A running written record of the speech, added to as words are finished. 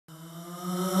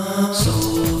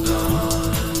Soul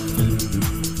Garden.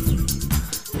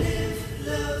 Live,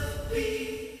 love,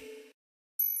 be.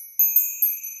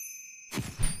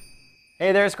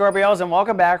 Hey there, Scorpios, and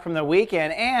welcome back from the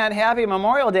weekend, and happy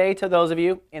Memorial Day to those of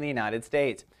you in the United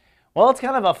States. Well, it's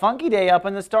kind of a funky day up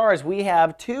in the stars. We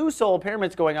have two solar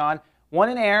pyramids going on, one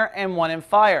in air and one in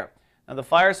fire. Now, the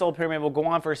fire solar pyramid will go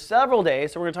on for several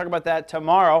days, so we're going to talk about that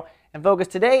tomorrow and focus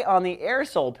today on the air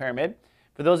solar pyramid.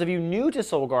 For those of you new to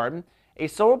Soul Garden, a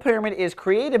solar pyramid is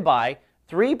created by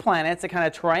three planets that kind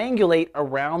of triangulate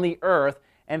around the Earth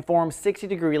and form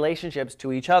 60-degree relationships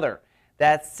to each other.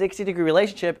 That 60-degree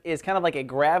relationship is kind of like a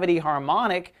gravity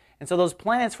harmonic, and so those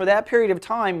planets for that period of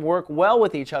time work well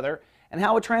with each other. And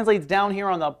how it translates down here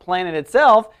on the planet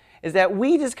itself is that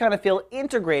we just kind of feel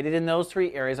integrated in those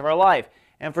three areas of our life.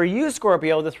 And for you,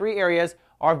 Scorpio, the three areas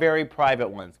are very private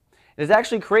ones. It is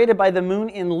actually created by the moon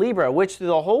in Libra, which through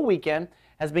the whole weekend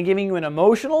has been giving you an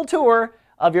emotional tour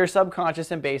of your subconscious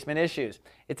and basement issues.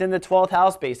 It's in the 12th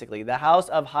house, basically, the house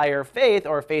of higher faith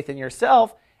or faith in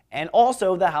yourself, and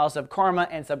also the house of karma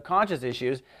and subconscious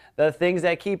issues, the things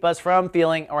that keep us from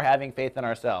feeling or having faith in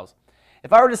ourselves.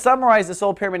 If I were to summarize the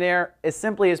soul pyramid air as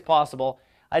simply as possible,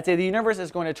 I'd say the universe is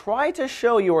going to try to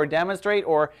show you or demonstrate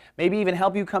or maybe even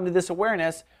help you come to this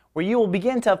awareness where you will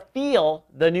begin to feel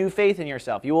the new faith in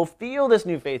yourself. You will feel this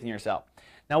new faith in yourself.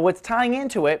 Now, what's tying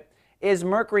into it is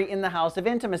Mercury in the house of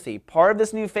intimacy. Part of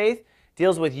this new faith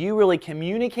deals with you really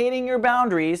communicating your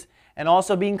boundaries and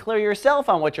also being clear yourself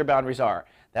on what your boundaries are.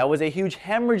 That was a huge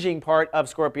hemorrhaging part of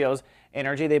Scorpio's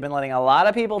energy. They've been letting a lot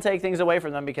of people take things away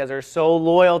from them because they're so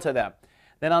loyal to them.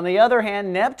 Then on the other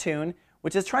hand, Neptune,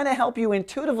 which is trying to help you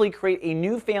intuitively create a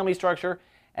new family structure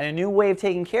and a new way of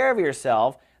taking care of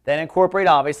yourself that incorporate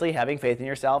obviously having faith in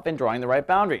yourself and drawing the right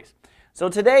boundaries. So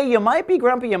today you might be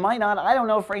grumpy, you might not. I don't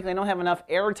know, frankly, I don't have enough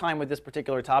airtime with this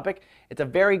particular topic. It's a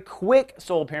very quick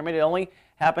solar pyramid. It only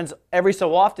happens every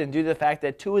so often due to the fact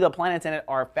that two of the planets in it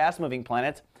are fast-moving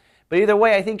planets. But either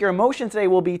way, I think your emotions today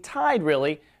will be tied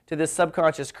really to this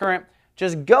subconscious current.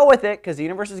 Just go with it because the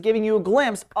universe is giving you a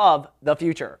glimpse of the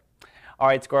future. All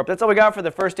right, Scorp, that's all we got for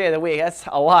the first day of the week. That's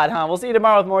a lot, huh? We'll see you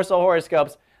tomorrow with more soul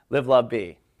horoscopes. Live, love,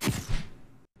 be.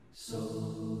 Soul.